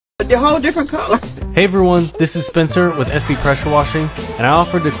a whole different color. Hey everyone, this is Spencer with SB Pressure Washing, and I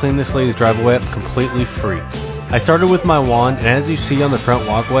offered to clean this lady's driveway up completely free. I started with my wand, and as you see on the front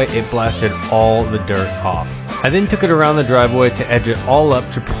walkway, it blasted all the dirt off. I then took it around the driveway to edge it all up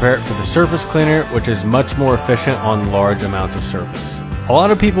to prepare it for the surface cleaner, which is much more efficient on large amounts of surface. A lot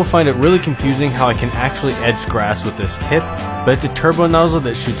of people find it really confusing how I can actually edge grass with this tip, but it's a turbo nozzle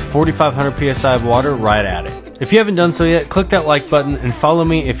that shoots 4,500 psi of water right at it. If you haven't done so yet, click that like button and follow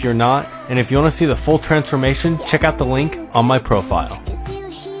me if you're not, and if you want to see the full transformation, check out the link on my profile.